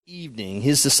Evening,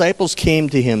 his disciples came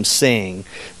to him, saying,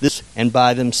 "This and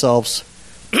buy themselves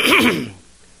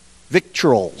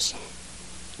victuals."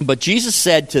 But Jesus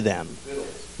said to them,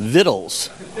 "Victuals."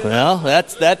 Well,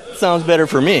 that sounds better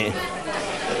for me.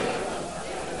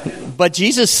 But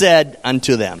Jesus said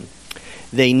unto them,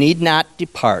 "They need not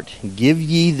depart. Give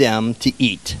ye them to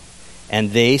eat."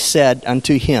 And they said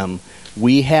unto him,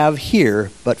 "We have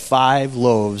here but 5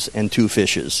 loaves and 2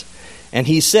 fishes." And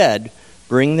he said,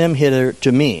 "Bring them hither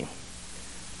to me."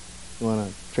 You want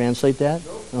to translate that?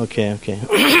 Okay.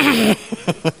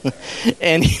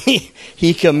 And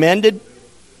he commended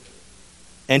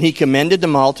the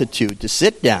multitude to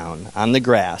sit down on the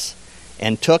grass,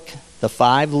 and took the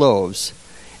 5 loaves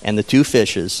and the 2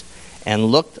 fishes, and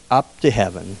looked up to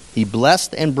heaven. He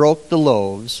blessed and broke the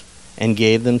loaves, and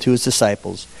gave them to his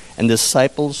disciples, and the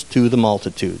disciples to the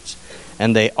multitudes.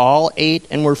 And they all ate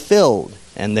and were filled,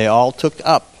 and they all took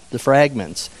up the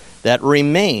fragments that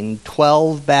remained,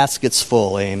 12 baskets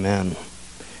full. Amen.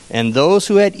 And those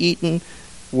who had eaten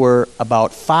were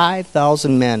about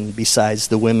 5,000 men, besides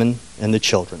the women and the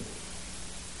children.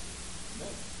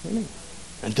 Amen.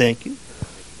 And thank you.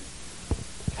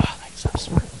 God, I'm so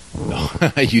smart. No,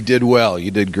 you did well.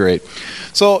 You did great.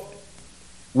 So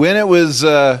when it was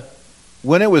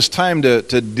time to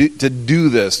do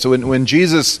this, so when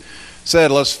Jesus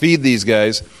said, "Let's feed these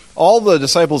guys," all the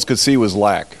disciples could see was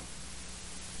lack.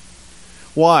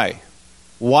 Why?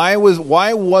 Why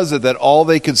was it that all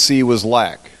they could see was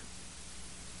lack?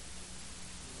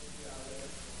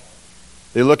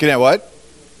 They're looking at what?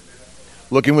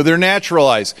 Looking with their natural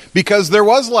eyes. Because there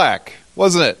was lack,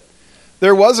 wasn't it?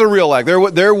 There was a real lack.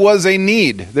 There was a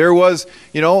need. There was,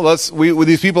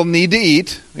 these people need to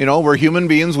eat. We're human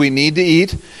beings. We need to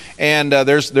eat. And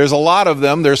there's a lot of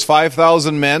them. There's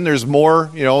 5,000 men. There's more,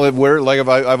 where, like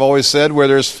I've always said, where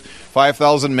there's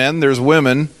 5,000 men, there's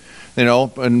women,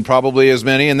 and probably as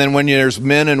many. And then when there's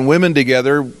men and women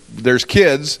together, there's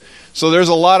kids. So there's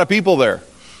a lot of people there.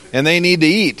 And they need to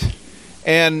eat.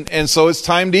 And so it's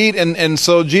time to eat. And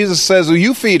so Jesus says, "Well,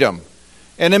 you feed them."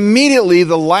 And immediately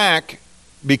the lack,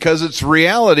 because it's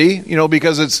reality,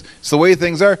 because it's the way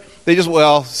things are, they just,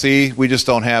 we just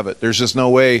don't have it. There's just no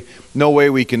way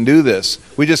we can do this.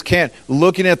 We just can't.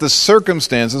 Looking at the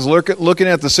circumstances, looking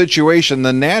at the situation, in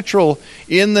the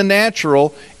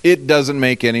natural, it doesn't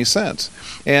make any sense.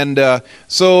 And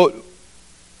so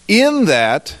in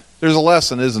that, there's a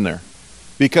lesson, isn't there?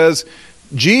 Because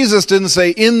Jesus didn't say,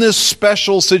 in this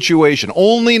special situation,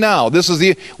 only now, this is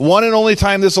the one and only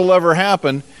time this will ever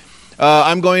happen,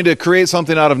 I'm going to create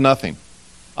something out of nothing.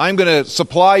 I'm going to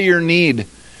supply your need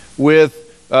with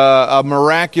a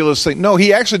miraculous thing. No,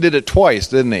 he actually did it twice,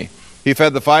 didn't he? He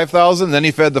fed the 5,000, then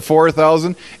he fed the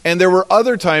 4,000. And there were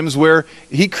other times where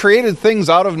he created things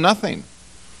out of nothing.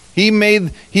 He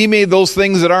made those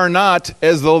things that are not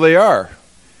as though they are.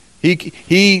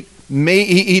 He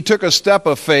took a step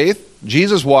of faith.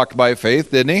 Jesus walked by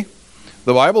faith, didn't he?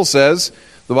 The Bible says...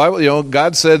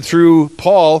 God said through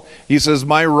Paul, he says,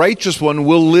 "My righteous one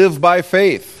will live by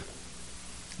faith."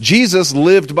 Jesus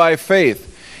lived by faith.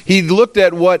 He looked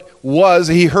at what was,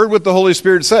 he heard what the Holy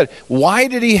Spirit said. Why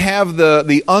did he have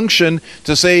the unction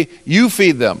to say, "You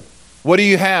feed them"? What do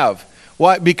you have?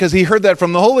 Why? Because he heard that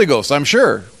from the Holy Ghost, I'm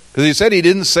sure. Because he said he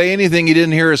didn't say anything he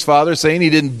didn't hear his Father saying. He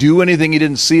didn't do anything he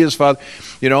didn't see his Father.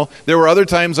 There were other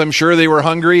times, I'm sure, they were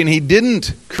hungry and he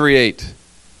didn't create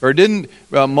or didn't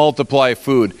multiply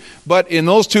food. But in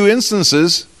those 2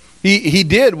 instances, he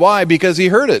did. Why? Because he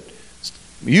heard it.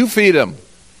 You feed them.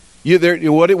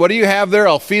 What do you have there?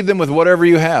 I'll feed them with whatever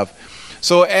you have.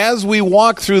 So as we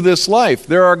walk through this life,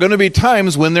 there are going to be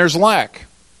times when there's lack.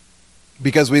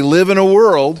 Because we live in a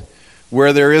world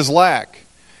where there is lack.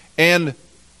 And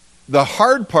the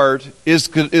hard part is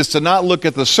to not look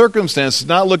at the circumstance,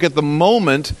 not look at the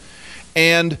moment,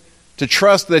 and to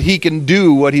trust that he can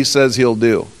do what he says he'll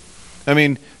do. I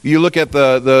mean, you look at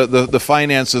the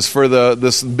finances for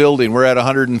this building. We're at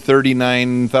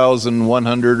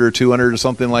 139,100 or 200 or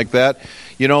something like that.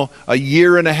 A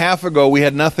year and a half ago we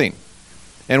had nothing.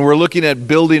 And we're looking at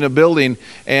building a building,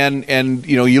 and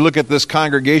you look at this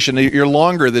congregation. You're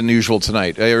longer than usual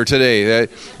tonight or today.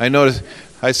 I notice.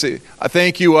 I say,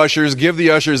 thank you, ushers. Give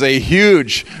the ushers a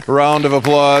huge round of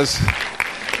applause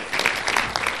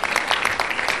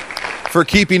for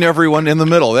keeping everyone in the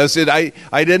middle. That's it. I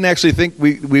didn't actually think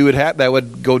we would have that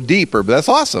would go deeper, but that's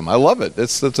awesome. I love it.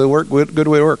 That's a good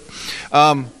way to work.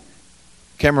 Can't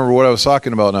remember what I was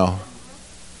talking about now.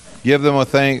 Give them a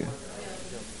thank.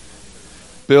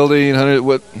 Building 100.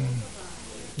 What?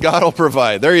 God will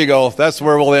provide. There you go. That's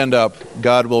where we'll end up.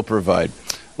 God will provide.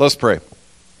 Let's pray.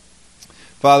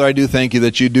 Father, I do thank you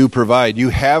that you do provide. You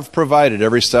have provided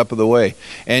every step of the way,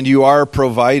 and you are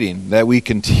providing, that we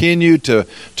continue to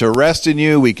rest in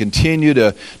you, we continue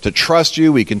to trust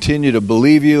you, we continue to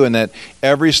believe you, and that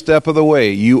every step of the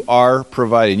way you are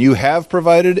providing. You have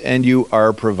provided, and you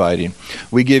are providing.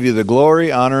 We give you the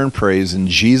glory, honor, and praise in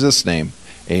Jesus' name.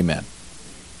 Amen.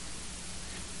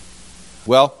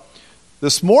 Well,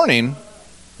 this morning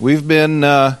we've been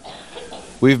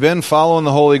following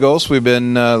the Holy Ghost. We've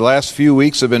been last few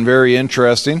weeks have been very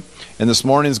interesting, and this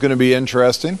morning is going to be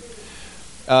interesting.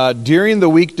 During the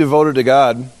week devoted to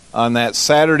God, on that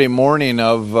Saturday morning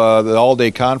of the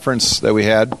all-day conference that we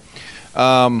had,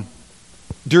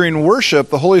 during worship,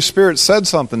 the Holy Spirit said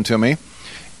something to me,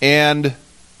 and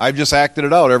I've just acted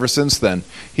it out ever since then.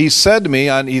 He said to me,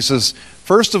 he says,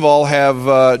 first of all,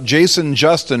 have Jason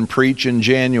Justin preach in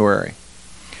January.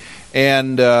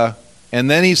 And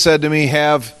then he said to me,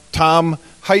 have Tom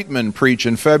Heitman preach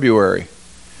in February.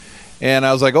 And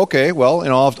I was like, okay, well,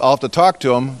 I'll have to talk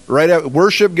to him. Right after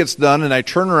worship gets done, and I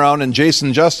turn around, and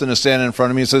Jason Justin is standing in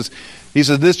front of me. He says,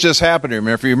 this just happened to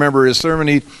me. If you remember his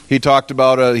sermon, he talked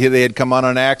about they had come on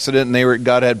an accident, and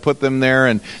God had put them there,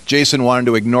 and Jason wanted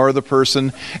to ignore the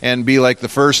person and be like the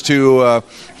first two,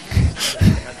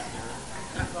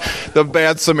 the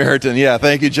bad Samaritan. Yeah,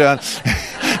 thank you, John.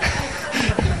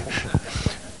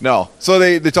 No. So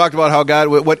they talked about how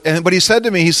God, but he said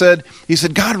to me, he said,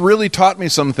 God really taught me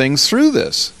some things through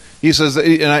this. He says,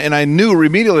 and I knew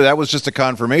immediately that was just a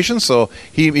confirmation. So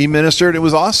he ministered. It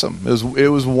was awesome. It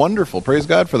was wonderful. Praise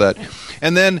God for that.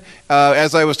 And then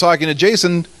as I was talking to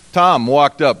Jason, Tom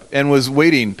walked up and was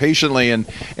waiting patiently. And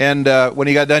when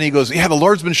he got done, he goes, yeah, the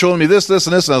Lord's been showing me this,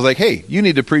 and this. And I was like, hey, you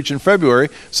need to preach in February.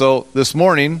 So this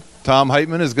morning, Tom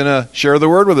Heitman is going to share the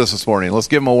word with us this morning. Let's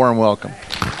give him a warm welcome.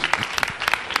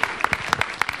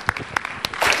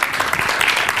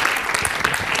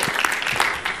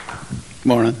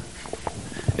 Morning.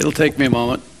 It'll take me a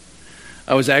moment.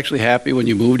 I was actually happy when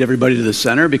you moved everybody to the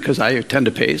center because I tend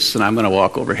to pace, and I'm going to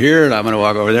walk over here, and I'm going to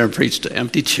walk over there and preach to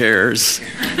empty chairs.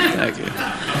 Thank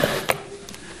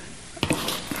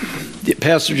you.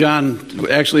 Pastor John,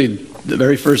 actually, the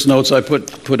very first notes I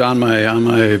put on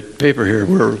my paper here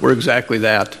were exactly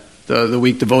that. The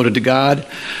week devoted to God.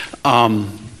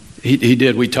 He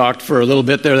did. We talked for a little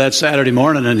bit there that Saturday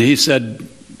morning, and he said,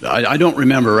 I don't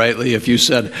remember rightly if you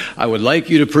said, I would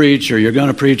like you to preach or you're going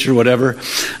to preach or whatever.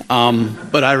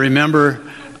 But I remember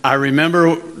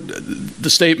the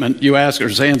statement you asked or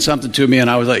saying something to me,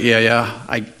 and I was like,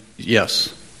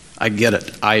 yes, I get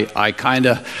it. I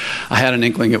had an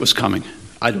inkling it was coming.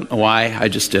 I don't know why, I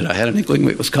just did. I had an inkling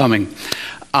it was coming.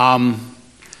 For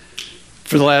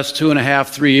the last 2.5,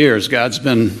 3 years, God's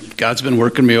been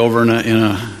working me over in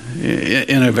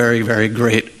a very, very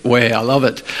great way. I love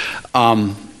it.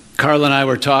 Carla and I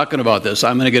were talking about this.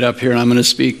 I'm going to get up here and I'm going to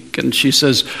speak. And she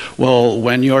says, well,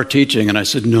 when you're teaching. And I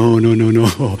said, no.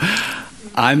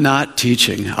 I'm not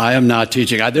teaching. I am not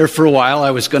teaching. There for a while, I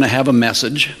was going to have a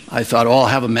message. I thought, I'll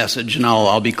have a message and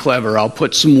I'll be clever. I'll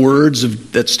put some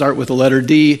words that start with the letter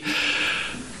D.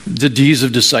 The D's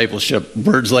of discipleship.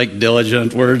 Words like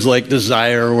diligent, words like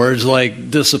desire, words like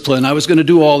discipline. I was going to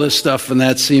do all this stuff and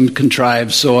that seemed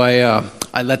contrived. So I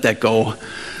let that go.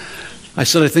 I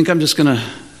said, I think I'm just going to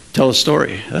tell a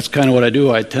story. That's kind of what I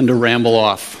do. I tend to ramble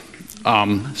off.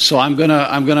 So I'm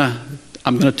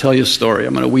gonna tell you a story.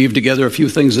 I'm gonna weave together a few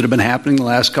things that have been happening the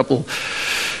last couple,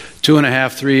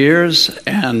 2.5, 3 years,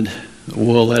 and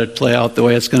we'll let it play out the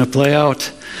way it's going to play out.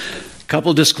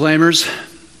 Couple disclaimers.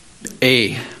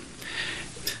 A,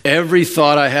 every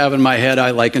thought I have in my head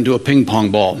I liken to a ping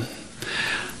pong ball.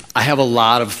 I have a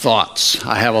lot of thoughts.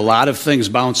 I have a lot of things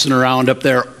bouncing around up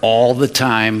there all the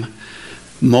time.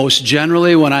 Most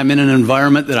generally, when I'm in an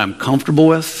environment that I'm comfortable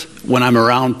with, when I'm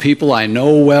around people I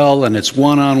know well and it's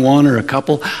one-on-one or a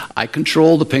couple, I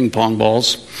control the ping pong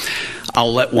balls.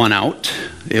 I'll let one out.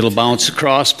 It'll bounce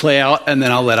across, play out, and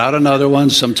then I'll let out another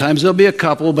one. Sometimes there'll be a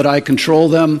couple, but I control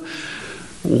them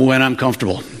when I'm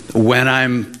comfortable, when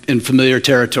I'm in familiar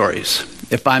territories.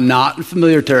 If I'm not in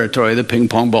familiar territory, the ping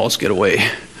pong balls get away.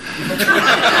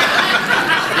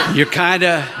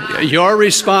 Your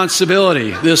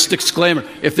responsibility, this disclaimer.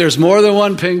 If there's more than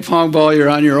one ping pong ball, you're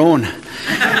on your own.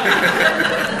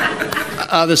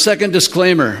 The second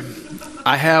disclaimer,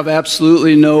 I have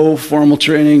absolutely no formal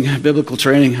training, biblical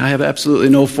training. I have absolutely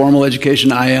no formal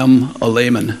education. I am a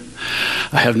layman.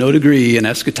 I have no degree in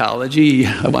eschatology.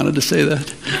 I wanted to say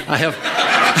that. I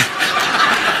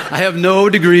have no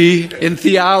degree in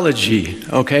theology,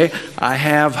 okay? I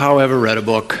have, however, read a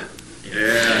book.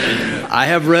 I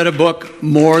have read a book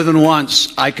more than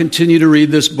once. I continue to read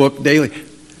this book daily.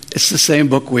 It's the same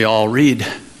book we all read.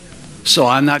 So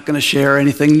I'm not going to share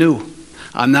anything new.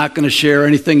 I'm not going to share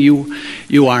anything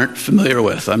you aren't familiar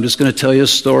with. I'm just going to tell you a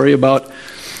story about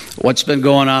what's been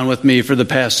going on with me for the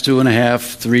past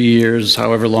 2.5, 3 years,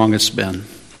 however long it's been.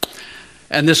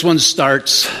 And this one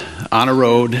starts on a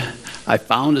road. I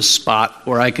found a spot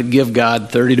where I could give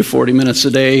God 30 to 40 minutes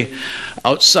a day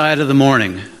outside of the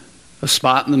morning, a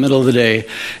spot in the middle of the day.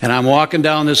 And I'm walking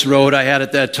down this road.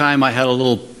 At that time, I had a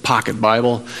little pocket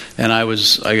Bible, and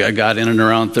I got in and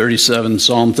around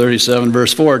Psalm 37,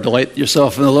 verse 4, delight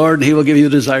yourself in the Lord, and he will give you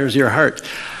the desires of your heart.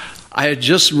 I had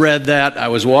just read that. I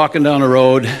was walking down the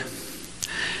road,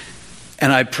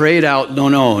 and I prayed out, no,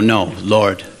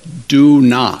 Lord, do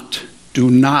not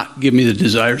give me the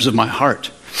desires of my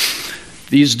heart.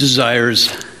 These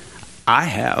desires I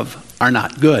have are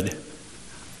not good.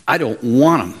 I don't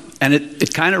want them. And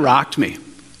it kind of rocked me,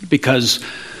 because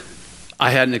I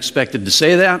hadn't expected to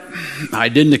say that. I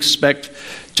didn't expect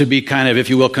to be kind of, if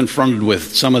you will, confronted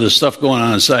with some of the stuff going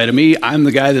on inside of me. I'm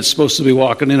the guy that's supposed to be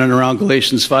walking in and around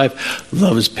Galatians 5.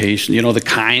 Love is patient, the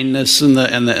kindness and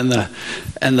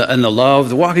the love,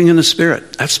 the walking in the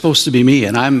Spirit. That's supposed to be me,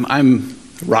 and I'm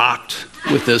rocked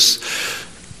with this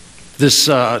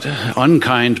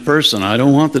unkind person. I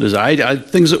don't want the desire.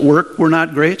 Things at work were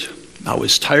not great. I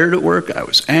was tired at work. I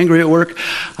was angry at work.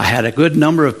 I had a good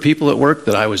number of people at work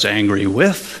that I was angry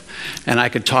with, and I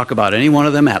could talk about any one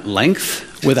of them at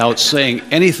length without saying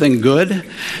anything good,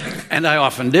 and I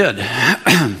often did.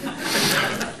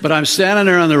 But I'm standing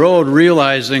there on the road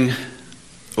realizing,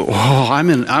 I'm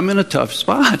in a tough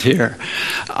spot here.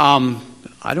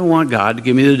 I don't want God to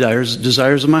give me the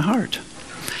desires of my heart.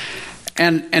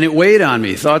 And it weighed on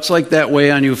me. Thoughts like that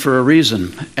weigh on you for a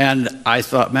reason. And I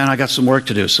thought, man, I got some work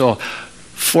to do. So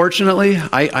fortunately,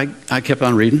 I kept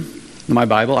on reading my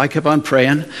Bible. I kept on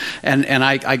praying. And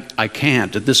I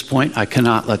can't. At this point, I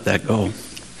cannot let that go.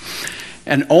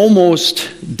 And almost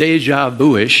deja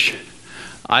vu-ish,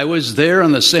 I was there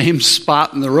on the same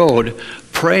spot in the road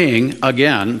praying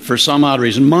again for some odd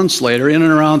reason. Months later, in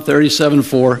and around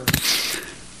 37:4,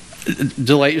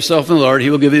 delight yourself in the Lord,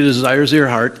 he will give you the desires of your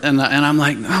heart. And I'm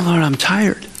like, oh, Lord, I'm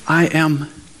tired. I am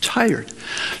tired.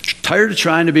 Tired of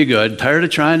trying to be good, tired of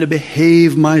trying to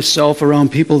behave myself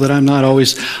around people that I'm not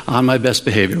always on my best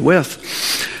behavior with.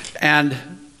 And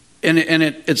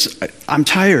I'm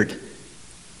tired.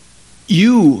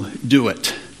 You do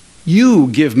it. You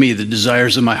give me the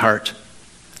desires of my heart.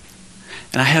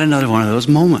 And I had another one of those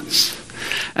moments.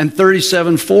 And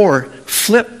 37:4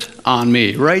 flipped on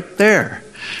me right there.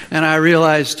 And I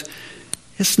realized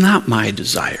it's not my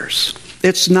desires.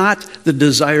 It's not the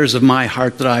desires of my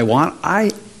heart that I want.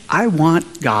 I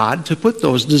want God to put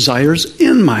those desires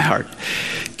in my heart.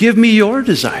 Give me your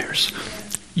desires.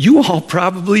 You all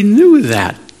probably knew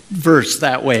that verse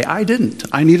that way. I didn't.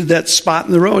 I needed that spot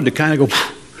in the road to kind of go.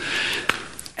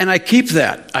 And I keep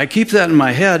that. I keep that in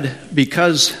my head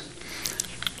because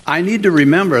I need to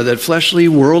remember that fleshly,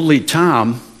 worldly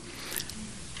Tom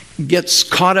gets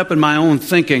caught up in my own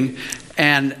thinking,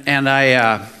 and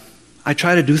I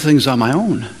try to do things on my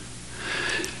own.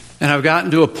 And I've gotten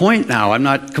to a point now, I'm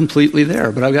not completely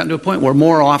there, but I've gotten to a point where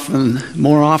more often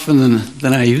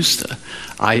than I used to,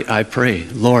 I pray,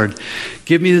 Lord,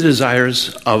 give me the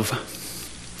desires of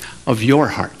your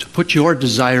heart. Put your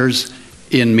desires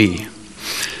in me.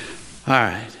 All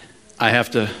right, I have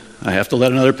to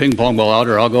let another ping pong ball out,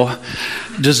 or I'll go.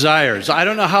 Desires. I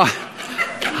don't know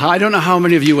how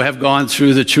many of you have gone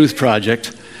through the Truth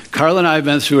Project. Carl and I have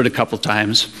been through it a couple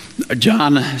times.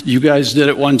 John, you guys did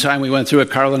it one time. We went through it.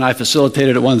 Carl and I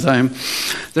facilitated it one time.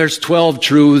 There's 12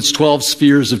 truths, 12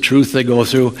 spheres of truth they go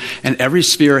through, and every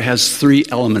sphere has 3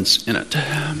 elements in it.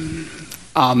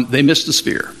 They missed a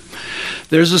sphere.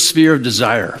 There's a sphere of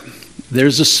desire.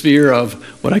 There's a sphere of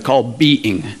what I call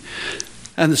being.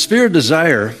 And the sphere of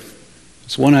desire,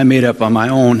 it's one I made up on my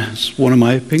own. It's one of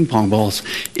my ping pong balls.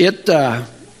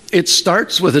 It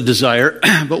starts with a desire,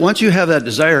 but once you have that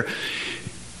desire,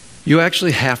 you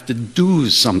actually have to do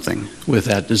something with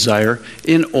that desire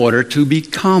in order to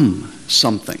become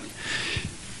something.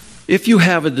 If you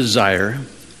have a desire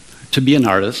to be an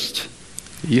artist,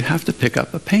 you have to pick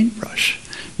up a paintbrush.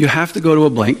 You have to go to a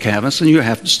blank canvas and you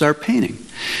have to start painting.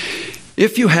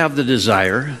 If you have the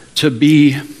desire to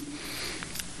be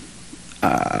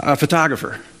a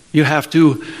photographer,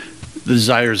 the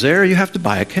desire's there, you have to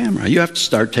buy a camera. You have to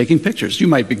start taking pictures. You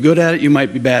might be good at it, you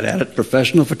might be bad at it.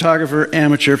 Professional photographer,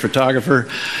 amateur photographer,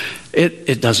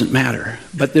 it doesn't matter.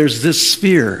 But there's this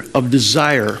sphere of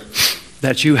desire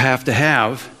that you have to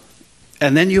have,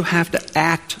 and then you have to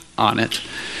act on it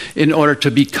in order to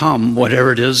become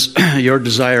whatever it is your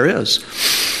desire is.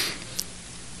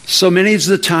 So many's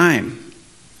the time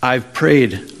I've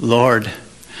prayed, Lord,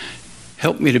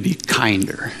 help me to be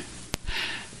kinder.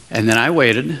 And then I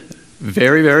waited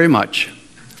very, very much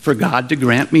for God to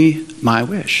grant me my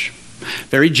wish.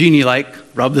 Very genie-like,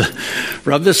 rub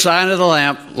the sign of the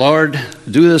lamp, Lord,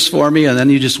 do this for me, and then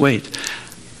you just wait.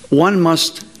 One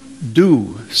must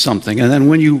do something, and then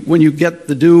when you get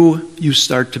the do, you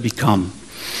start to become.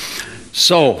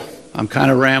 So, I'm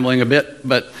kind of rambling a bit,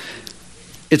 but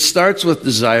it starts with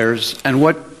desires, and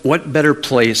what better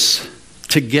place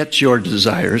to get your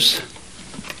desires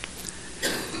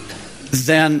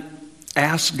than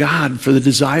ask God for the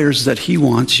desires that He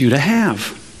wants you to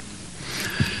have.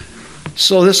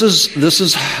 So this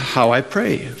is how I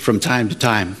pray from time to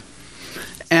time.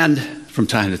 And from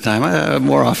time to time,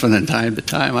 more often than time to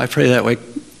time, I pray that way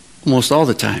almost all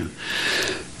the time.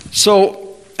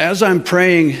 So as I'm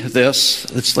praying this,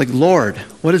 it's like, Lord,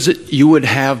 what is it you would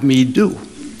have me do?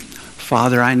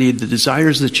 Father, I need the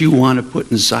desires that you want to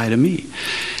put inside of me.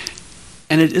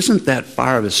 And it isn't that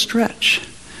far of a stretch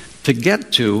to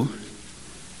get to,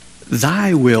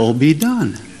 thy will be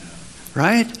done.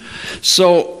 Right?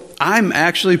 So I'm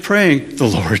actually praying the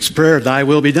Lord's Prayer, thy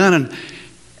will be done.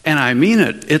 And I mean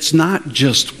it. It's not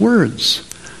just words.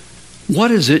 What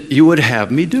is it you would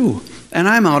have me do? And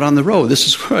I'm out on the road. This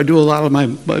is where I do a lot of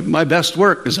my best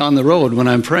work is on the road when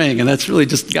I'm praying. And that's really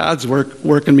just God's work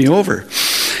working me over.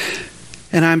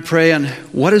 And I'm praying,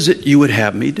 what is it you would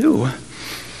have me do?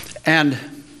 And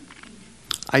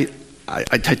I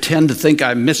tend to think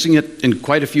I'm missing it in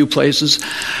quite a few places.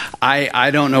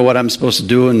 I don't know what I'm supposed to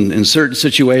do in certain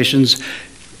situations.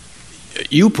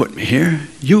 You put me here.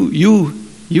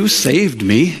 You saved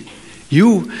me.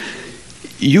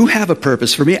 You have a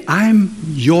purpose for me. I'm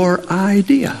your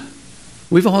idea.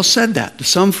 We've all said that to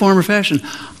some form or fashion.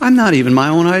 I'm not even my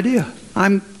own idea.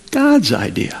 I'm God's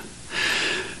idea.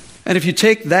 And if you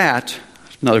take that,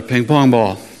 another ping pong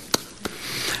ball,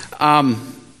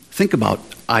 think about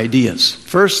ideas.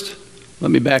 First,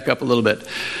 let me back up a little bit.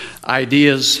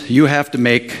 Ideas, you have to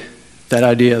make that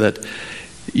idea that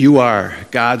you are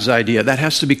God's idea. That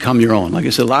has to become your own. Like I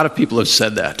said, a lot of people have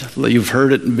said that. You've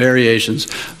heard it in variations.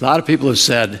 A lot of people have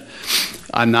said,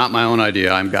 I'm not my own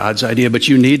idea, I'm God's idea. But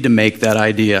you need to make that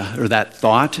idea, or that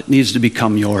thought needs to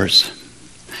become yours.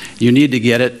 You need to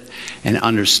get it and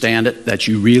understand it, that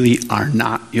you really are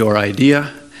not your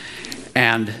idea.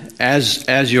 And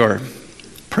as you're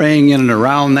praying in and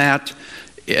around that,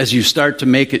 as you start to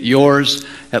make it yours,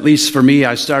 at least for me,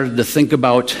 I started to think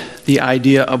about the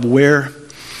idea of where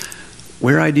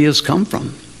ideas come from.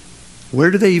 Where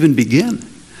do they even begin?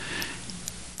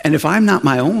 And if I'm not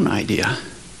my own idea,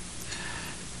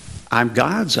 I'm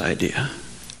God's idea.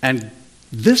 And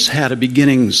this had a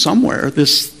beginning somewhere.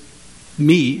 This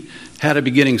me had a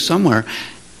beginning somewhere.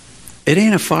 It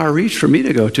ain't a far reach for me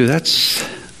to go to. That's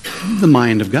the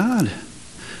mind of God.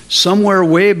 Somewhere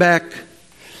way back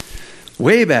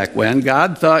when,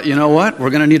 God thought, you know what, we're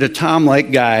going to need a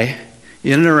Tom-like guy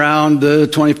in and around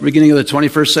the beginning of the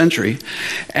 21st century.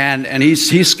 And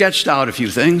he sketched out a few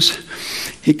things.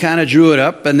 He kind of drew it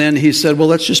up, and then he said, well,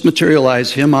 let's just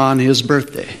materialize him on his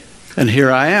birthday. And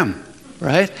here I am,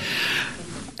 right?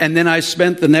 And then I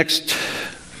spent the next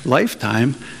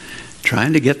lifetime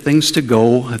trying to get things to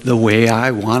go the way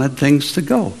I wanted things to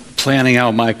go. Planning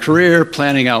out my career,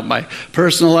 planning out my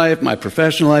personal life, my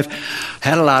professional life.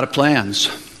 Had a lot of plans.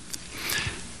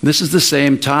 This is the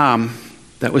same Tom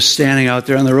that was standing out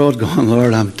there on the road going,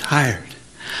 Lord, I'm tired.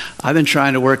 I've been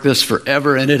trying to work this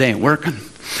forever and it ain't working.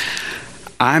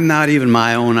 I'm not even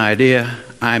my own idea.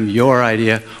 I'm your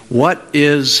idea. What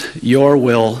is your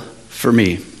will for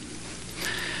me?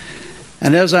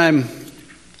 And as I'm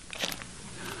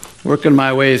working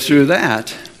my way through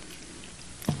that,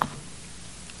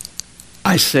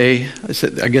 I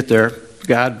get there,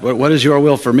 God, what is your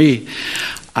will for me?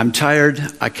 I'm tired.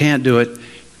 I can't do it.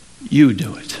 You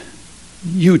do it.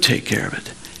 You take care of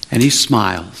it. And he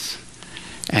smiles.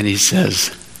 And he says,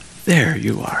 there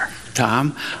you are,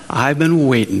 Tom. I've been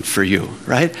waiting for you,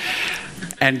 right?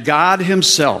 And God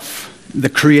himself, the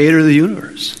creator of the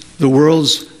universe,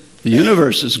 the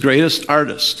universe's greatest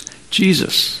artist,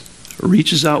 Jesus,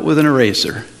 reaches out with an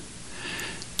eraser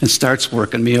and starts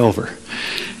working me over.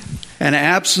 And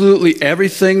absolutely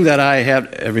everything that I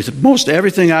have, most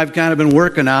everything I've kind of been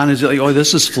working on is like, oh,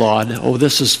 this is flawed. Oh,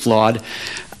 this is flawed.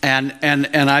 And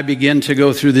I begin to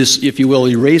go through this, if you will,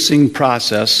 erasing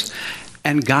process.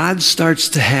 And God starts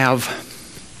to have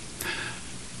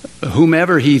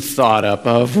whomever he thought up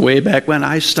of way back when,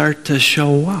 I start to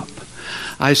show up.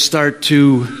 I start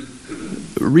to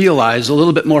realize a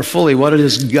little bit more fully what it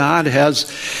is God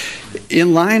has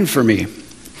in line for me.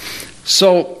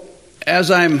 So as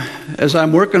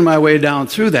I'm working my way down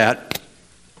through that,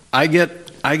 I get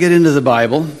into the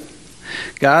Bible.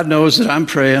 God knows that I'm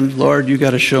praying, Lord, you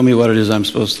got to show me what it is I'm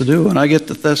supposed to do. And I get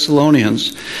to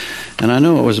Thessalonians, and I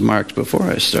know it was marked before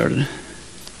I started.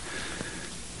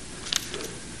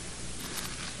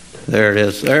 There it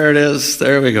is.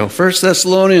 There we go. 1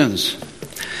 Thessalonians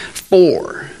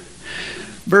 4,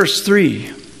 verse 3.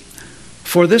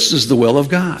 For this is the will of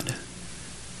God,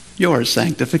 your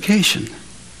sanctification.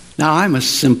 Now, I'm a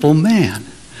simple man.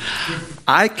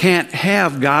 I can't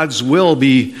have God's will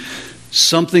be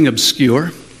something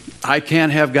obscure. I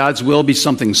can't have God's will be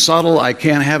something subtle. I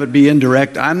can't have it be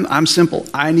indirect. I'm simple.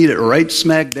 I need it right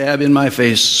smack dab in my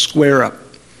face, square up.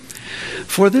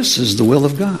 For this is the will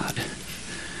of God,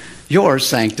 your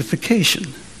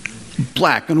sanctification.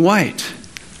 Black and white.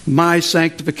 My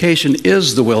sanctification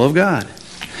is the will of God.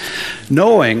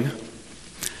 Knowing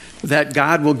that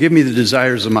God will give me the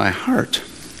desires of my heart.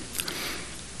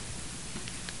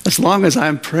 As long as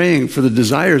I'm praying for the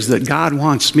desires that God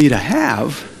wants me to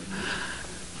have,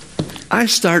 I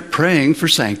start praying for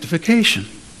sanctification.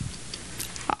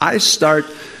 I start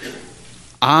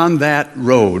on that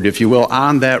road, if you will,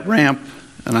 on that ramp,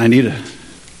 and I need to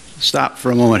stop for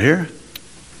a moment here.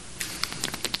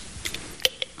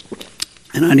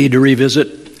 And I need to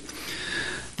revisit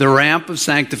the ramp of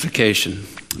sanctification.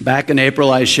 Back in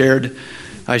April, I shared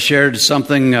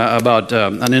something about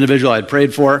an individual I'd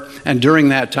prayed for, and during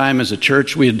that time as a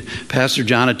church, Pastor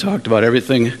John had talked about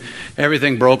everything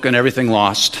broken, everything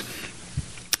lost.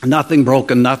 Nothing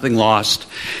broken, nothing lost.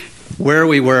 Where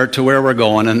we were to where we're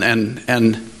going,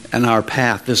 and our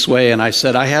path this way. And I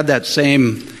said I had that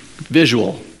same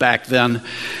visual back then.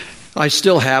 I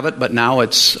still have it, but now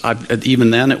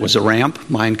even then it was a ramp.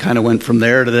 Mine kind of went from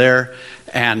there to there,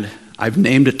 and I've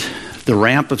named it the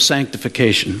ramp of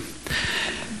sanctification.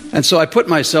 And so I put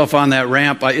myself on that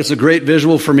ramp. It's a great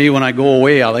visual for me when I go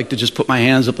away. I like to just put my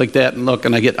hands up like that and look,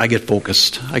 and I get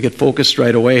focused. I get focused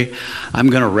right away. I'm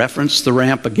going to reference the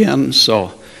ramp again,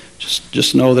 so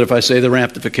just know that if I say the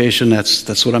rampification,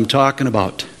 that's what I'm talking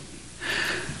about.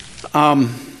 But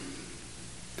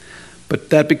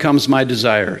that becomes my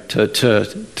desire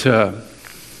to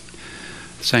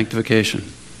sanctification,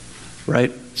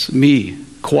 right? It's me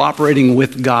cooperating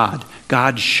with God.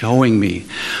 God showing me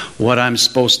what I'm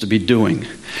supposed to be doing.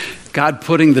 God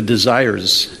putting the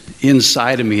desires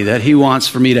inside of me that He wants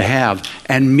for me to have,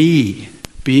 and me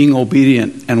being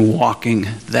obedient and walking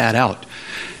that out.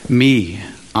 Me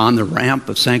on the ramp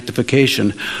of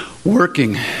sanctification,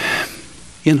 working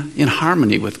in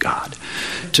harmony with God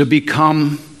to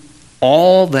become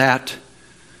all that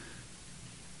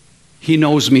He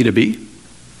knows me to be.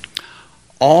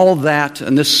 All that,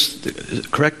 and this,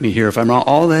 correct me here if I'm wrong,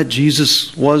 all that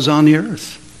Jesus was on the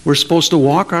earth. We're supposed to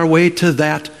walk our way to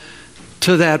that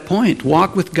point.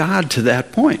 Walk with God to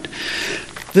that point.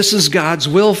 This is God's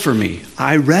will for me.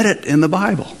 I read it in the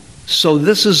Bible. So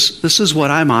this is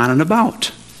what I'm on and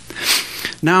about.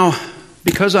 Now,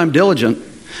 because I'm diligent,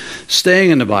 staying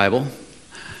in the Bible,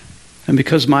 and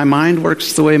because my mind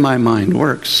works the way my mind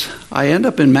works, I end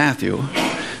up in Matthew,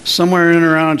 somewhere in and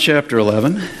around chapter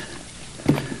 11.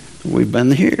 We've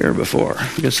been here before.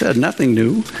 Like I said, nothing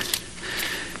new.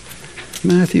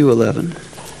 Matthew 11.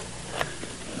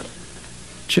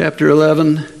 Chapter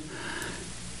 11. Bear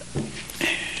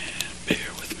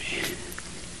with me.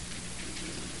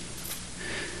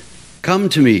 Come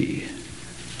to me,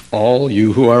 all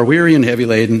you who are weary and heavy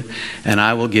laden, and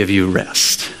I will give you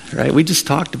rest. Right? We just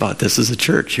talked about this as a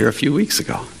church here a few weeks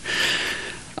ago.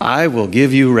 I will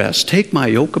give you rest. Take my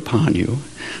yoke upon you.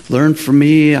 Learn from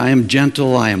me. I am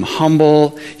gentle. I am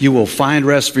humble. You will find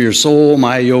rest for your soul.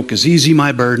 My yoke is easy.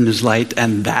 My burden is light.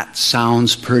 And that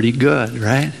sounds pretty good,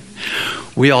 right?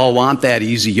 We all want that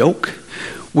easy yoke.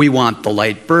 We want the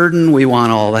light burden. We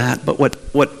want all that. But what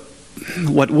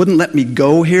wouldn't let me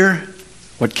go here,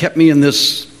 what kept me in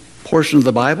this portion of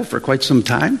the Bible for quite some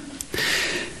time,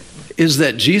 is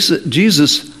that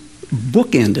Jesus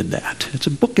bookended that. It's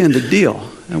a bookended deal.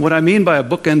 And what I mean by a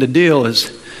bookended deal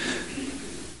is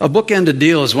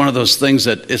one of those things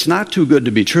that it's not too good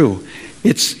to be true.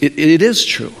 It is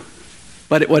true.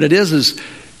 But what it is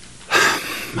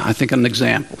I think an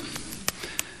example.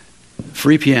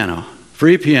 Free piano.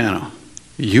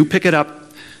 You pick it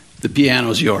up, the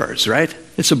piano's yours, right?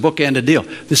 It's a bookended deal.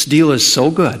 This deal is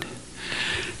so good.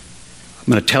 I'm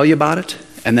going to tell you about it,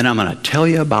 and then I'm going to tell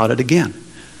you about it again.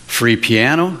 Free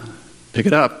piano, pick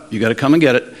it up. You got to come and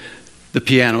get it. The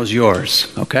piano's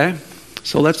yours, okay?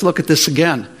 So let's look at this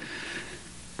again.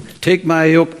 Take my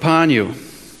yoke upon you.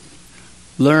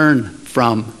 Learn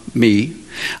from me.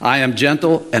 I am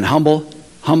gentle and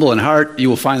humble in heart. You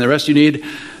will find the rest you need.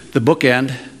 the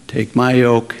bookend, take my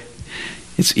yoke,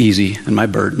 it's easy, and my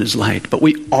burden is light. But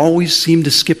we always seem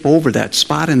to skip over that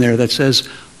spot in there that says,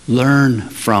 learn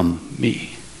from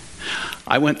me.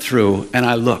 I went through and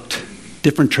I looked,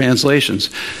 different translations.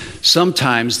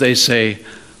 Sometimes they say,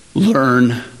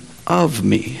 learn of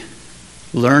me.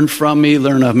 Learn from me,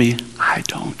 learn of me. I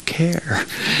don't care.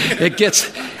 It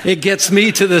gets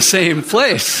me to the same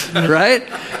place, right?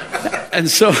 And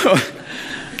so,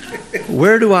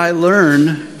 where do I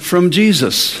learn from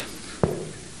Jesus?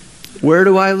 Where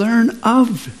do I learn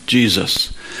of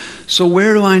Jesus? So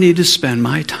where do I need to spend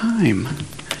my time?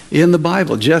 In the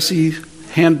Bible. Jesse,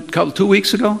 2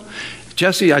 weeks ago,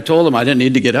 Jesse, I told him I didn't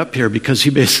need to get up here because he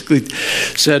basically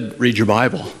said, read your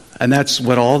Bible. And that's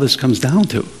what all this comes down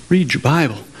to. Read your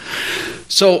Bible.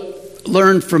 So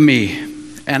learn from me.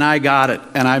 And I got it.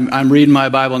 And I'm reading my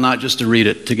Bible not just to read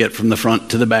it, to get from the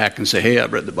front to the back and say, hey,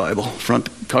 I've read the Bible. Front,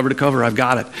 cover to cover, I've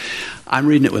got it. I'm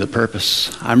reading it with a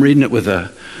purpose. I'm reading it with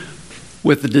a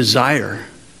desire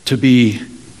to be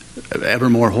ever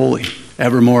more holy,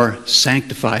 ever more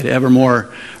sanctified, ever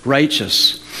more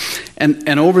righteous.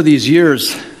 And over these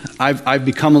years, I've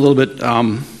become a little bit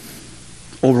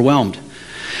overwhelmed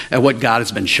at what God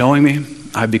has been showing me.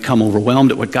 I've become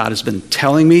overwhelmed at what God has been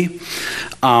telling me.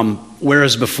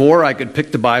 Whereas before, I could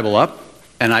pick the Bible up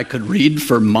and I could read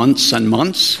for months and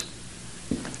months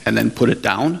and then put it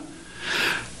down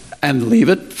and leave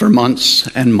it for months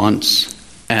and months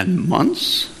and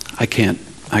months. I can't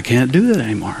do that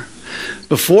anymore.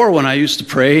 Before, when I used to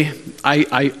pray,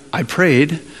 I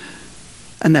prayed,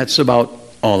 and that's about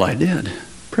all I did.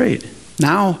 Prayed.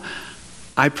 Now,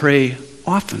 I pray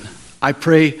often. I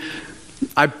pray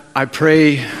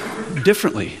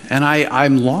differently, and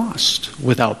I'm lost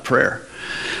without prayer.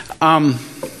 And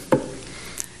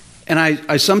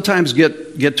I sometimes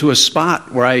get to a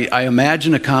spot where I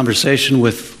imagine a conversation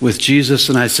with Jesus,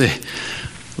 and I say,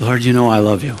 Lord, you know I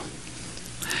love you.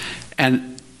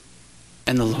 And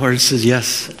the Lord says,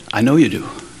 yes, I know you do.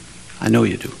 I know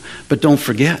you do. But don't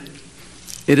forget,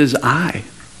 it is I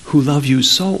who love you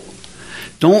so.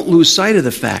 Don't lose sight of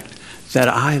the fact that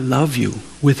I love you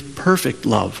with perfect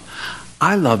love.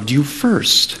 I loved you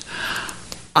first.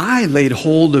 I laid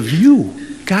hold of you.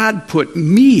 God put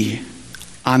me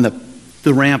on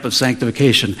the ramp of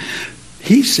sanctification.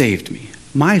 He saved me.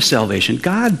 My salvation.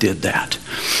 God did that.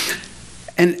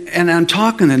 And I'm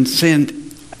talking and saying,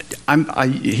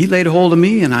 he laid hold of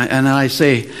me, and I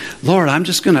say, Lord, I'm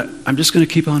just gonna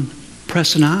keep on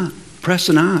pressing on.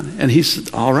 And he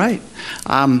said, all right.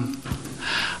 I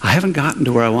haven't gotten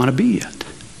to where I want to be yet,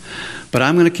 but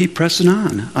I'm going to keep pressing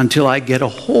on until I get a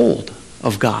hold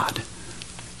of God,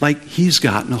 like He's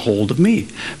gotten a hold of me,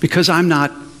 because I'm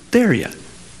not there yet,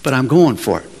 but I'm going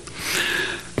for it.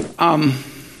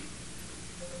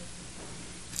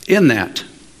 In that,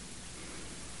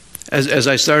 as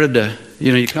I started to,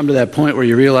 you come to that point where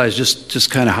you realize just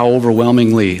kind of how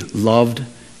overwhelmingly loved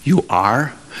you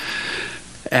are.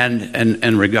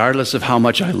 And regardless of how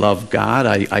much I love God,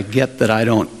 I get that I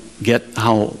don't get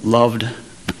how loved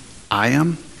I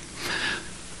am.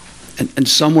 And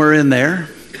somewhere in there,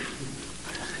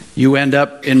 you end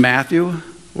up in Matthew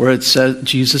where it says,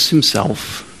 Jesus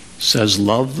himself says,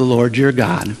 love the Lord your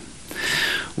God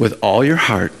with all your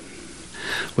heart,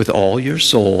 with all your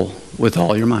soul, with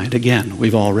all your mind. Again,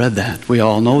 we've all read that. We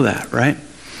all know that, right?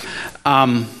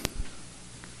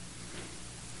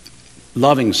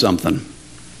 Loving something.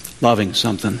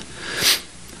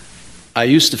 I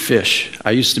used to fish.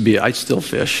 I still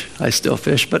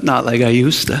fish, but not like I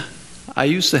used to. I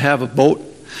used to have a boat.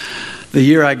 The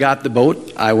year I got the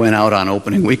boat, I went out on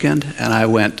opening weekend,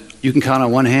 and you can count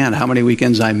on one hand how many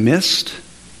weekends I missed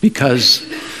because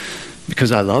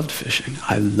I loved fishing.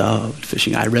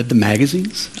 I read the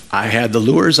magazines. I had the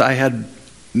lures. I had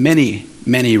many,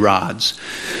 many rods.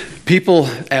 People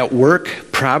at work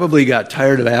probably got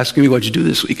tired of asking me, what'd you do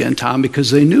this weekend, Tom? Because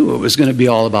they knew it was going to be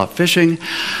all about fishing.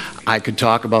 I could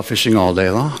talk about fishing all day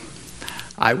long.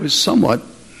 I was somewhat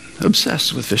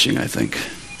obsessed with fishing, I think.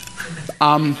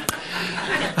 I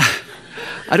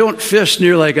don't fish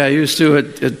near like I used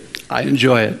to. I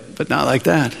enjoy it, but not like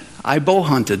that. I bow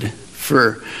hunted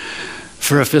for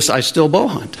a fish. I still bow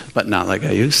hunt, but not like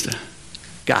I used to.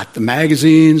 Got the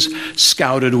magazines,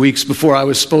 scouted weeks before I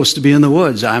was supposed to be in the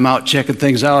woods. I'm out checking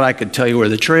things out. I could tell you where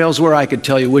the trails were. I could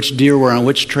tell you which deer were on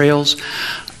which trails.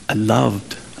 I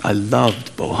loved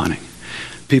bow hunting.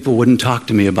 People wouldn't talk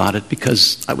to me about it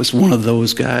because I was one of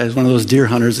those guys, one of those deer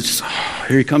hunters that just,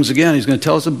 here he comes again. He's going to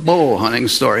tell us a bow hunting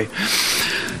story.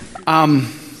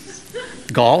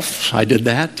 Golf, I did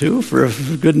that too for a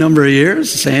good number of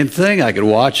years. Same thing. I could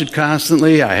watch it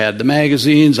constantly. I had the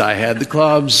magazines. I had the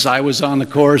clubs. I was on the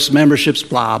course, memberships,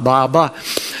 blah, blah, blah.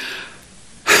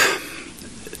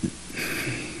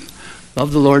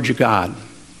 Love the Lord your God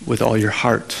with all your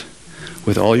heart,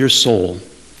 with all your soul,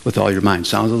 with all your mind.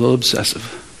 Sounds a little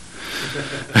obsessive.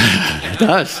 It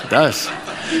does.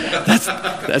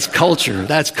 That's culture.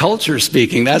 That's culture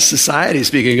speaking. That's society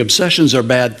speaking. Obsessions are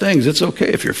bad things. It's okay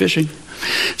if you're fishing.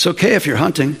 It's okay if you're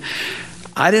hunting.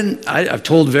 I've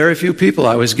told very few people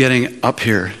I was getting up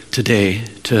here today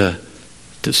to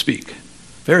speak.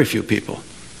 Very few people.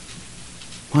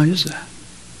 Why is that?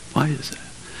 Why is that?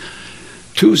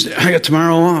 Tuesday, I got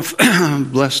tomorrow off. I'm a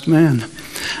blessed man.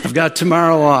 I've got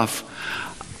tomorrow off.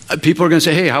 People are going to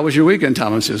say, hey, how was your weekend,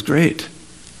 Tom? And says, great,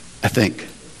 I think.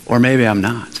 Or maybe I'm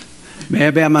not.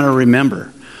 Maybe I'm going to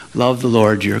remember, love the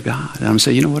Lord your God. And I'm going to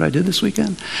say, you know what I did this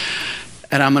weekend?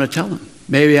 And I'm going to tell them,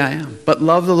 maybe I am. But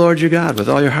love the Lord your God with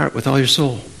all your heart, with all your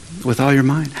soul, with all your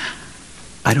mind.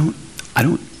 I don't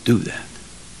do that.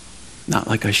 Not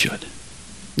like I should.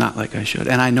 Not like I should.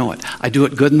 And I know it. I do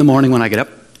it good in the morning when I get up.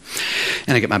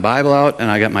 And I get my Bible out,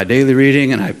 and I got my daily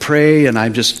reading, and I pray, and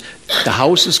the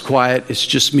house is quiet. It's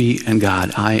just me and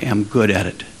God. I am good at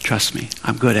it. Trust me.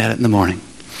 I'm good at it in the morning.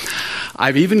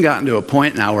 I've even gotten to a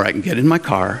point now where I can get in my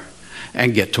car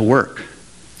and get to work.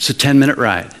 It's a 10-minute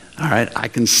ride. All right? I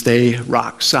can stay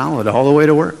rock solid all the way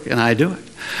to work, and I do it.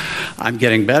 I'm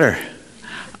getting better.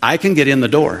 I can get in the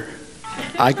door.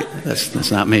 That's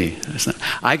not me.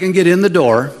 I can get in the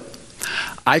door.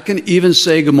 I can even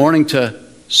say good morning to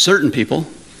certain people,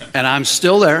 and I'm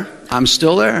still there. I'm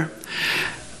still there.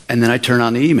 And then I turn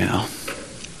on the email,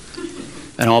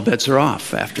 and all bets are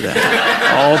off after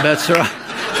that. All bets are off.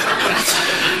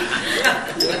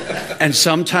 And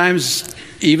sometimes,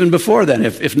 even before then,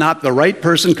 if not the right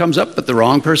person comes up, but the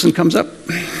wrong person comes up,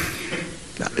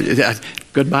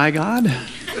 goodbye, God.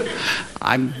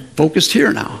 I'm focused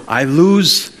here now. I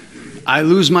lose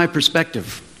my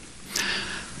perspective,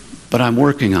 but I'm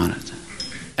working on it.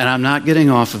 And I'm not getting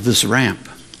off of this ramp.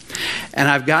 And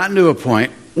I've gotten to a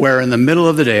point where in the middle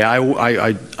of the day,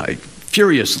 I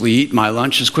furiously eat my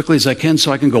lunch as quickly as I can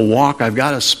so I can go walk. I've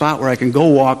got a spot where I can go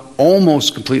walk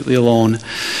almost completely alone,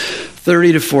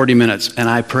 30 to 40 minutes, and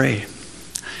I pray.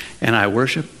 And I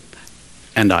worship.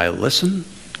 And I listen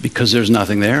because there's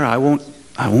nothing there. I won't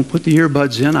put the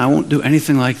earbuds in. I won't do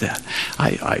anything like that.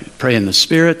 I pray in the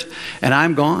Spirit, and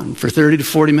I'm gone for 30 to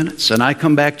 40 minutes. And I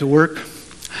come back to work.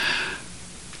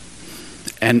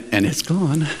 And it's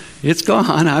gone. It's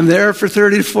gone. I'm there for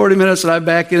 30 to 40 minutes, and I'm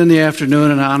back in the afternoon,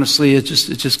 and honestly, it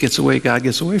just gets away. God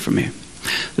gets away from me.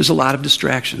 There's a lot of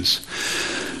distractions.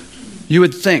 You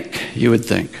would think,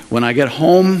 when I get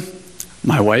home,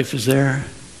 my wife is there,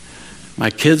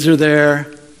 my kids are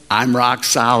there, I'm rock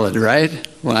solid, right?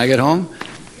 When I get home?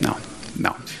 No.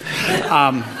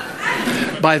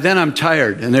 By then I'm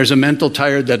tired, and there's a mental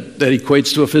tired that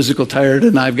equates to a physical tired,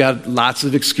 and I've got lots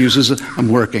of excuses. I'm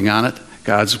working on it.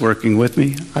 God's working with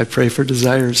me. I pray for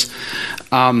desires.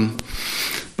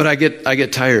 But I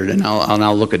get tired, and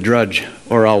I'll look at Drudge,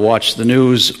 or I'll watch the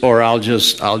news, or I'll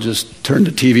just turn the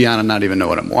TV on and not even know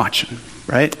what I'm watching,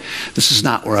 right? This is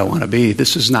not where I want to be.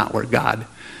 This is not where God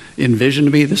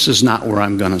envisioned me. This is not where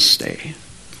I'm going to stay.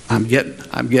 I'm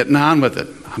getting on with it.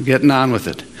 I'm getting on with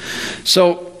it.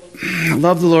 So,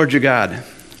 love the Lord your God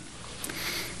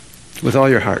with all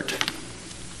your heart.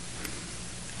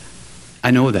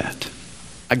 I know that.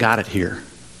 I got it here.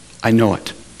 I know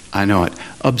it.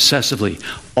 Obsessively.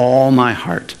 All my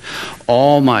heart.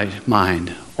 All my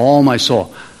mind. All my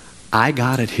soul. I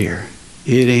got it here.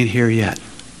 It ain't here yet.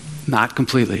 Not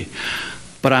completely.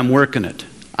 But I'm working it.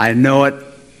 I know it.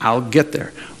 I'll get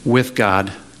there with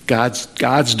God.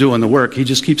 God's doing the work. He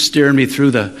just keeps steering me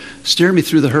through the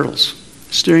hurdles.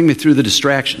 Steering me through the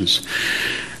distractions.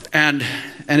 And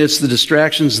it's the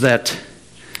distractions that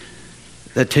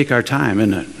take our time,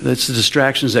 isn't it? It's the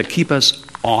distractions that keep us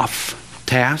off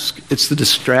task. It's the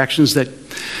distractions that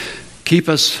keep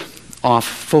us off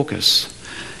focus.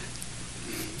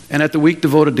 And at the week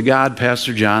devoted to God,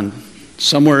 Pastor John,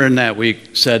 somewhere in that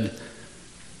week, said,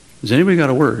 has anybody got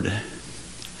a word?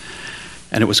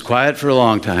 And it was quiet for a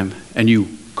long time, and you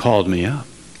called me up.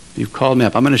 You called me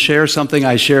up. I'm going to share something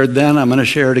I shared then. I'm going to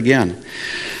share it again.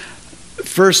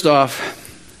 First off,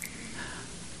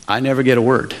 I never get a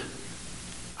word.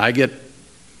 I get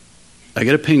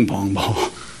a ping pong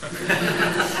ball.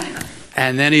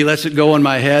 And then he lets it go in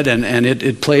my head, and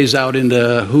it plays out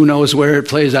into who knows where it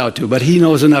plays out to. But he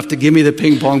knows enough to give me the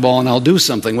ping pong ball, and I'll do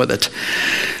something with it.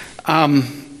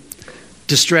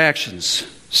 Distractions.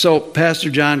 So Pastor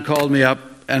John called me up,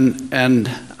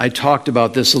 and I talked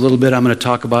about this a little bit. I'm going to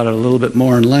talk about it a little bit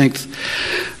more in length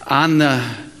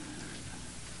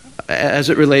as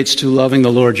it relates to loving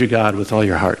the Lord your God with all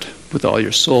your heart, with all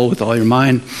your soul, with all your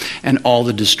mind, and all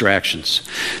the distractions.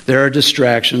 There are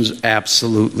distractions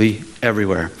absolutely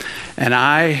everywhere. And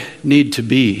I need to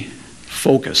be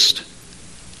focused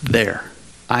there.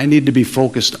 I need to be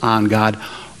focused on God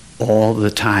all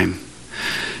the time.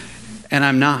 And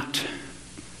I'm not.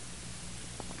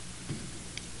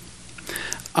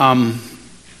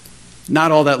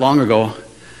 Not all that long ago,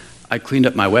 I cleaned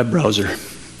up my web browser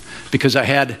because I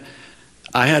had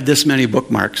this many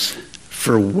bookmarks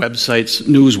for websites,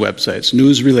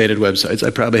 news-related websites. I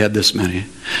probably had this many.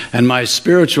 And my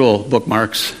spiritual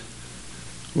bookmarks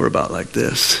were about like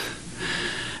this.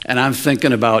 And I'm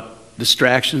thinking about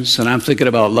distractions, and I'm thinking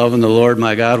about loving the Lord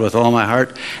my God with all my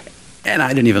heart. And I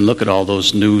didn't even look at all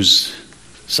those news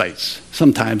sites.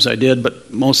 Sometimes I did,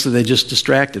 but mostly they just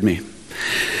distracted me.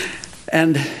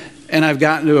 And I've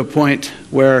gotten to a point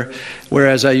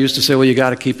whereas I used to say, well, you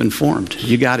got to keep informed.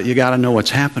 You got to know what's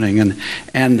happening,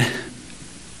 and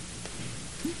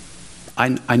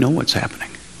I know what's happening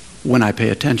when I pay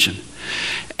attention.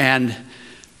 And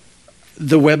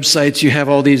the websites, you have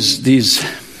all these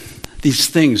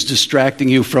things distracting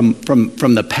you from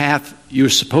the path you're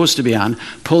supposed to be on,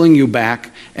 pulling you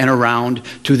back and around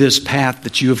to this path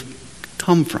that you've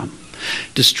come from.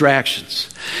 Distractions.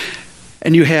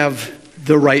 And you have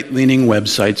the right-leaning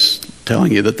websites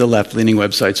telling you that the left-leaning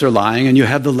websites are lying, and you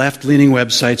have the left-leaning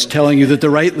websites telling you that the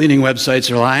right-leaning websites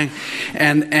are lying,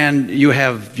 and you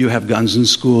have guns in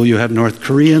school. You have North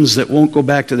Koreans that won't go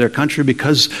back to their country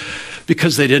because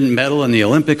they didn't medal in the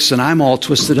Olympics, and I'm all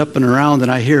twisted up and around, and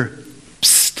I hear,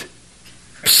 psst,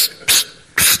 psst, psst,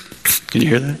 psst, psst. Can you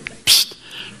hear that? Psst.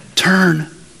 Turn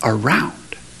around.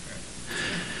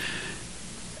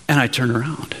 And I turn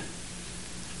around.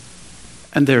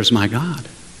 And there's my God.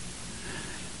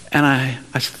 And I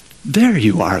said, there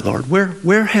you are, Lord.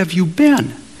 Where have you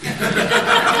been?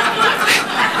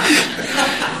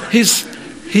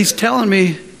 He's telling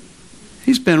me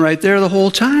he's been right there the whole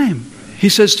time. He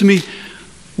says to me,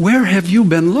 where have you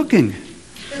been looking?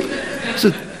 I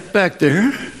said, back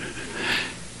there.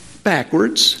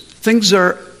 Backwards. Things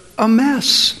are a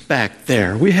mess back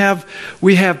there. We have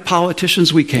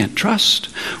politicians we can't trust.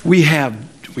 We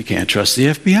can't trust the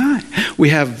FBI. We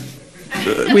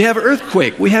have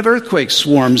earthquake. We have earthquake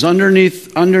swarms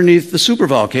underneath the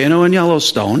supervolcano in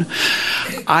Yellowstone.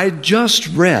 I just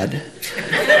read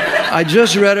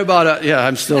about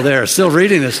I'm still there, still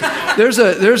reading this. There's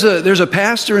a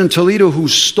pastor in Toledo who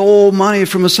stole money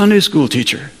from a Sunday school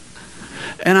teacher.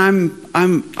 And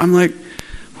I'm like,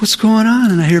 what's going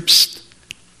on? And I hear, psst,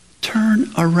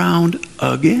 turn around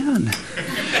again.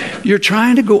 You're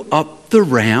trying to go up the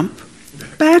ramp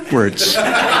backwards.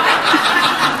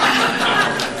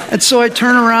 And so I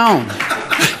turn around.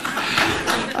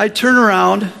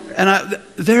 And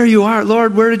there you are.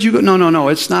 Lord, where did you go? No.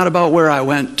 It's not about where I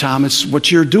went, Tom. It's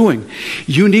what you're doing.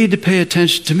 You need to pay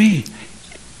attention to me.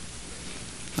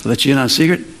 I'll let you in on a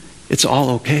secret. It's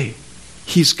all okay.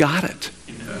 He's got it.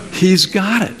 He's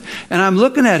got it. And I'm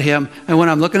looking at him, and when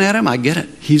I'm looking at him, I get it.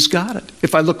 He's got it.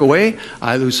 If I look away,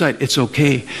 I lose sight. It's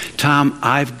okay. Tom,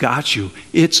 I've got you.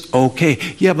 It's okay.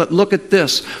 Yeah, but look at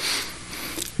this.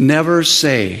 Never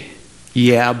say,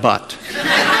 yeah, but.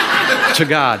 To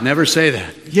God. Never say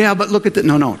that. Yeah, but look at that.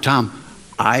 No, Tom,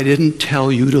 I didn't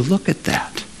tell you to look at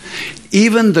that.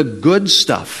 Even the good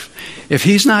stuff, if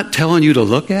he's not telling you to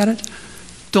look at it,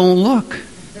 don't look.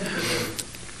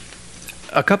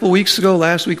 A couple weeks ago,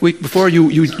 last week before,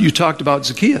 you talked about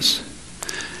Zacchaeus.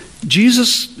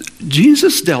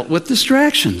 Jesus dealt with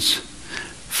distractions.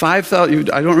 5,000.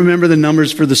 I don't remember the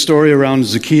numbers for the story around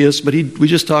Zacchaeus, but we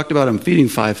just talked about him feeding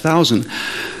 5,000.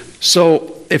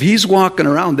 So if he's walking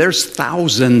around, there's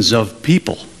thousands of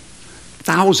people,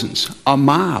 a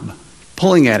mob,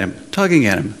 pulling at him, tugging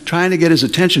at him, trying to get his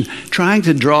attention, trying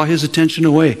to draw his attention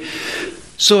away.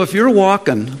 So if you're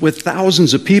walking with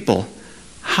thousands of people,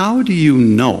 how do you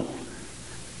know?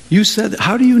 You said,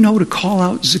 how do you know to call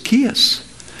out Zacchaeus?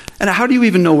 And how do you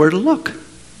even know where to look?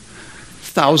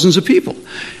 Thousands of people.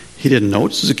 He didn't know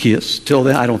it's Zacchaeus till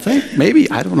then, I don't think. Maybe,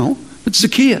 I don't know. But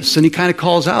Zacchaeus. And he kind of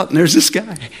calls out, and there's this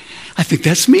guy. I think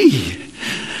that's me.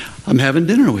 I'm having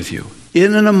dinner with you.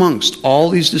 In and amongst all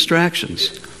these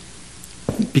distractions.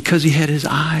 Because he had his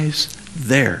eyes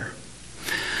there.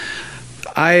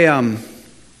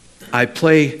 I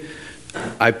play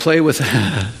with,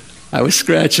 I was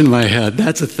scratching my head.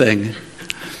 That's a thing.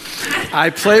 I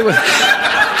play with,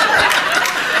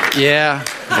 yeah,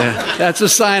 that's a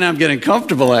sign I'm getting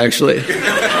comfortable, actually.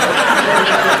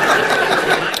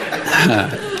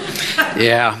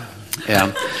 Yeah.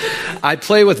 I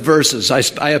play with verses.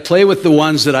 I play with the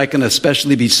ones that I can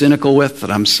especially be cynical with,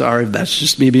 and I'm sorry, that's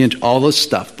just me being all this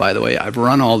stuff, by the way. I've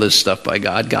run all this stuff by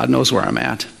God. God knows where I'm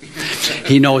at.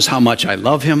 He knows how much I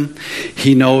love him.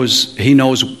 He knows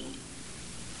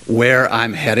where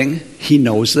I'm heading. He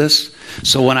knows this.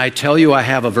 So when I tell you I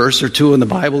have a verse or two in the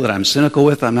Bible that I'm cynical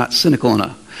with, I'm not cynical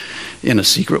in a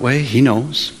secret way. He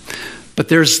knows. But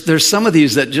there's some of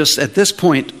these that just at this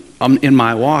point in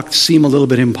my walk seem a little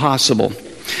bit impossible.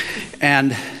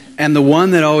 And the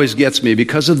one that always gets me,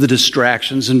 because of the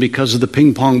distractions and because of the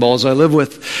ping pong balls I live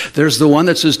with, there's the one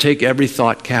that says take every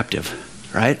thought captive,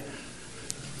 right?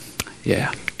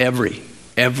 Yeah, every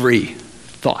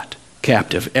thought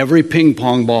captive. Every ping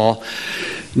pong ball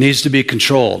needs to be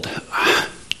controlled.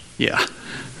 Yeah,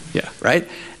 right?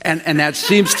 And that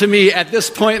seems to me, at this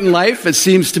point in life, it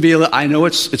seems to be, I know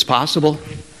it's possible.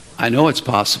 I know it's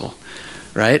possible,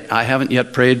 right? I haven't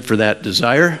yet prayed for that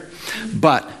desire,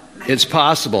 but it's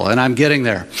possible, and I'm getting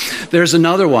there. There's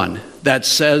another one that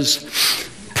says,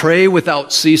 pray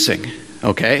without ceasing,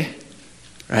 okay?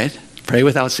 Right? Pray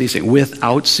without ceasing.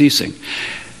 Without ceasing.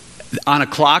 On a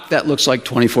clock, that looks like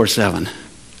 24/7.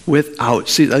 Without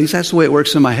ceasing. At least that's the way it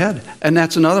works in my head. And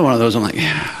that's another one of those. I'm like,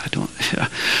 yeah.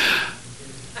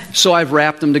 So I've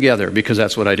wrapped them together because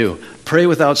that's what I do. Pray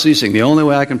without ceasing. The only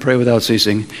way I can pray without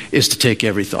ceasing is to take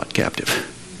every thought captive.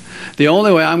 The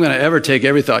only way I'm going to ever take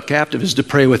every thought captive is to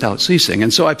pray without ceasing.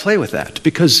 And so I play with that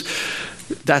because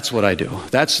that's what I do.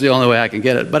 That's the only way I can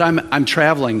get it. But I'm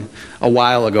traveling a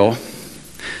while ago,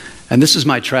 and this is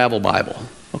my travel Bible.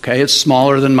 Okay, it's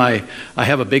smaller than I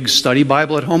have a big study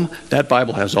Bible at home. That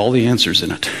Bible has all the answers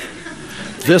in it.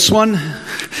 This one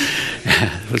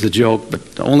was a joke,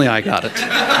 but only I got it.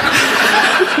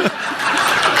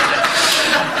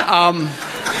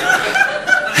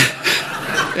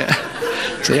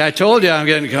 See, I told you I'm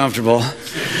getting comfortable.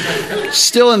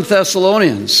 Still in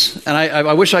Thessalonians, and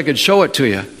I wish I could show it to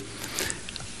you.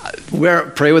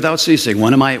 Pray without ceasing.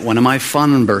 One of my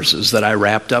fun verses that I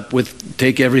wrapped up with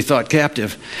take every thought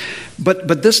captive.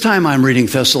 But this time I'm reading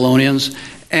Thessalonians,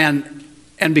 and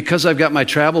because I've got my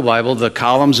travel Bible, the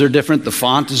columns are different, the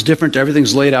font is different,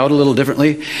 everything's laid out a little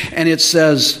differently, and it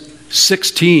says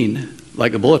 16,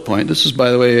 like a bullet point. This is,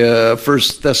 by the way,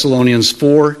 1 Thessalonians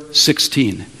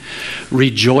 4:16.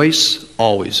 Rejoice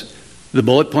always. The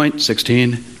bullet point,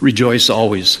 16, rejoice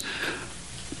always.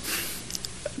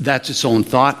 That's its own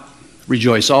thought.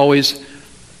 Rejoice always.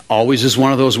 Always is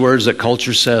one of those words that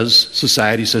culture says,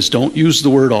 society says, don't use the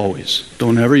word always.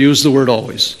 Don't ever use the word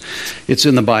always. It's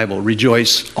in the Bible.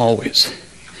 Rejoice always.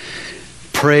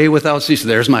 Pray without ceasing.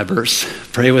 There's my verse.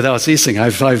 Pray without ceasing.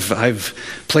 I've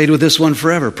played with this one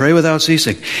forever. Pray without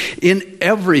ceasing. In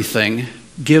everything,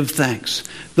 give thanks.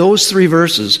 Those three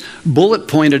verses, bullet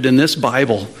pointed in this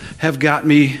Bible, have got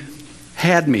me,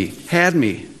 had me,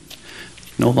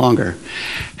 no longer,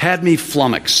 had me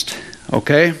flummoxed,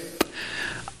 okay?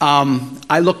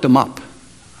 I looked them up.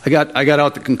 I got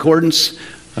out the concordance.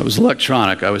 I was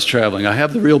electronic. I was traveling. I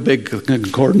have the real big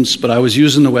concordance, but I was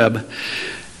using the web.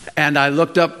 And I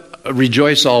looked up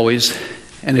rejoice always.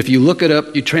 And if you look it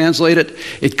up, you translate it,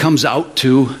 it comes out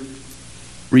to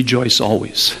rejoice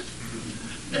always.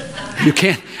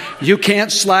 You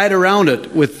can't slide around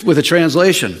it with a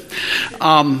translation.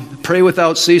 Pray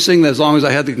without ceasing. As long as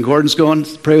I had the concordance going,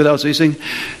 pray without ceasing.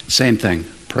 Same thing.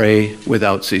 Pray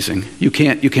without ceasing. You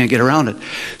can't get around it.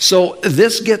 So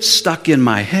this gets stuck in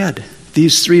my head.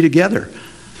 These three together.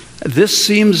 This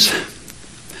seems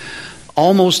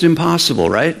almost impossible,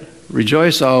 right?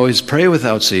 Rejoice always. Pray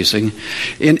without ceasing.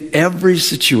 In every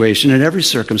situation, in every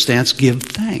circumstance, give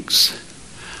thanks.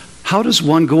 How does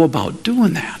one go about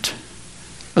doing that?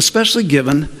 Especially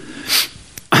given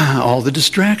all the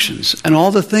distractions and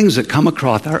all the things that come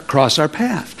across our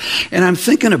path. And I'm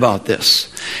thinking about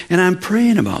this, and I'm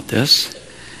praying about this,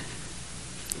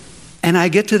 and I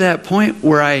get to that point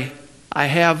where I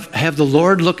have the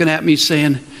Lord looking at me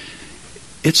saying,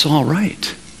 it's all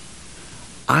right.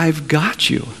 I've got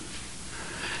you.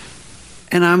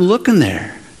 And I'm looking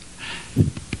there,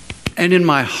 and in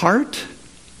my heart,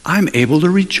 I'm able to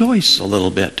rejoice a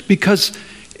little bit because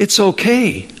it's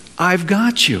okay. I've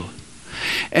got you.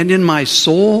 And in my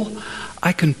soul,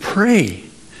 I can pray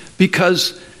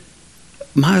because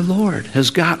my Lord has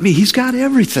got me. He's got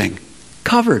everything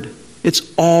covered.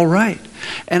 It's all right.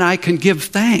 And I can give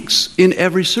thanks in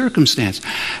every circumstance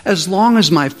as long as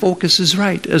my focus is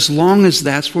right, as long as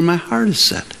that's where my heart is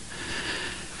set.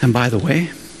 And by the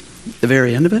way, the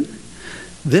very end of it,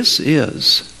 this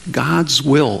is God's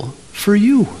will for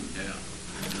you.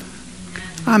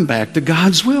 I'm back to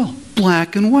God's will,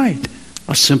 black and white.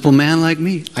 A simple man like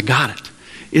me, I got it.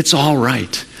 It's all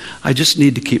right. I just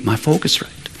need to keep my focus right.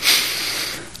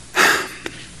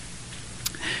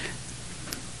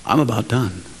 I'm about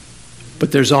done.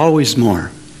 But there's always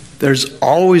more. There's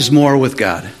always more with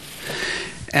God.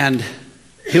 And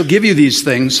He'll give you these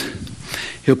things.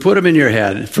 He'll put them in your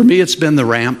head. For me, it's been the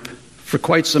ramp for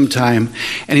quite some time.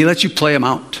 And He lets you play them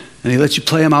out. And He lets you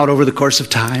play them out over the course of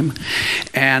time.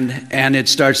 And it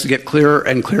starts to get clearer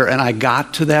and clearer. And I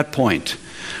got to that point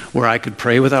where I could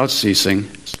pray without ceasing.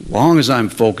 As long as I'm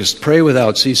focused, pray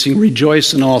without ceasing,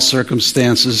 rejoice in all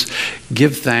circumstances,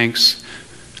 give thanks.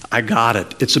 I got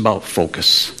it. It's about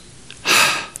focus.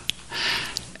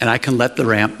 And I can let the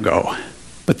ramp go.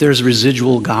 But there's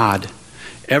residual God.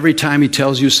 Every time He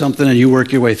tells you something and you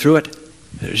work your way through it,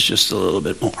 there's just a little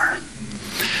bit more.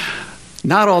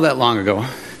 Not all that long ago,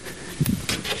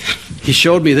 He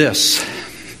showed me this.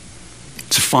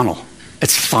 It's a funnel.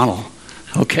 It's a funnel.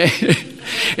 Okay?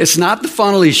 It's not the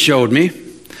funnel He showed me,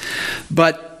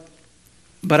 but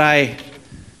the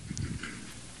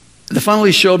funnel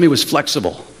He showed me was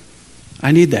flexible.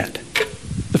 I need that.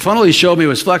 The funnel He showed me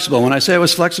was flexible. When I say it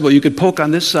was flexible, you could poke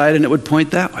on this side and it would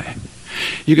point that way.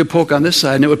 You could poke on this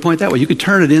side and it would point that way. You could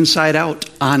turn it inside out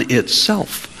on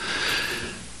itself.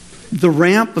 The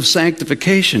ramp of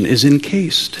sanctification is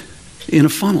encased in a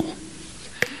funnel.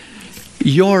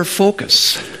 Your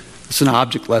focus. It's an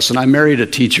object lesson. I married a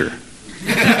teacher.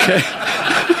 Okay?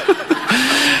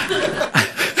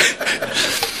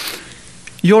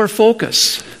 Your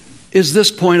focus is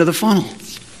this point of the funnel.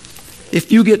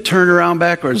 If you get turned around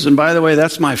backwards, and by the way,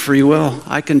 that's my free will.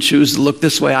 I can choose to look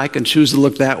this way, I can choose to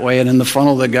look that way, and in the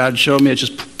funnel that God showed me, it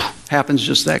just happens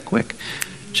just that quick.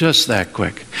 Just that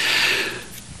quick.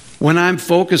 When I'm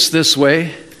focused this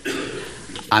way,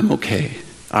 I'm okay.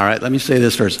 All right, let me say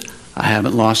this first. I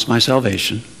haven't lost my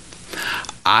salvation.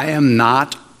 I am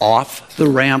not off the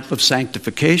ramp of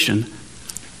sanctification,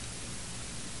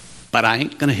 but I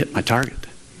ain't going to hit my target.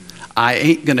 I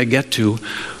ain't going to get to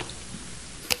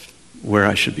where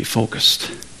I should be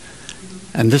focused.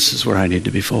 And this is where I need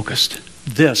to be focused.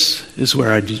 This is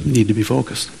where I need to be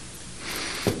focused.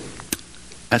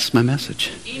 That's my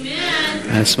message. Amen.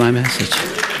 That's my message.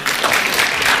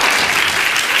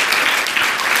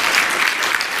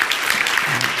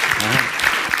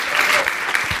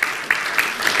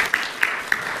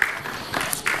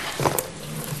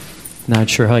 Not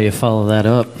sure how you follow that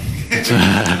up.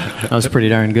 That was pretty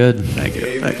darn good. Thank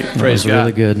you. Thank you. Praise God.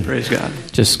 Really good. Praise God.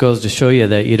 Just goes to show you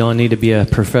that you don't need to be a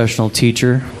professional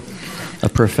teacher, a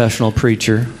professional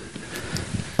preacher,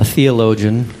 a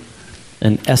theologian,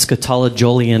 an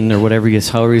eschatologian, or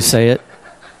however you say it,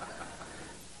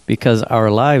 because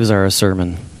our lives are a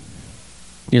sermon.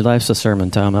 Your life's a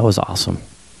sermon, Tom. That was awesome.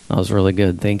 That was really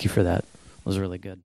good. Thank you for that. It was really good.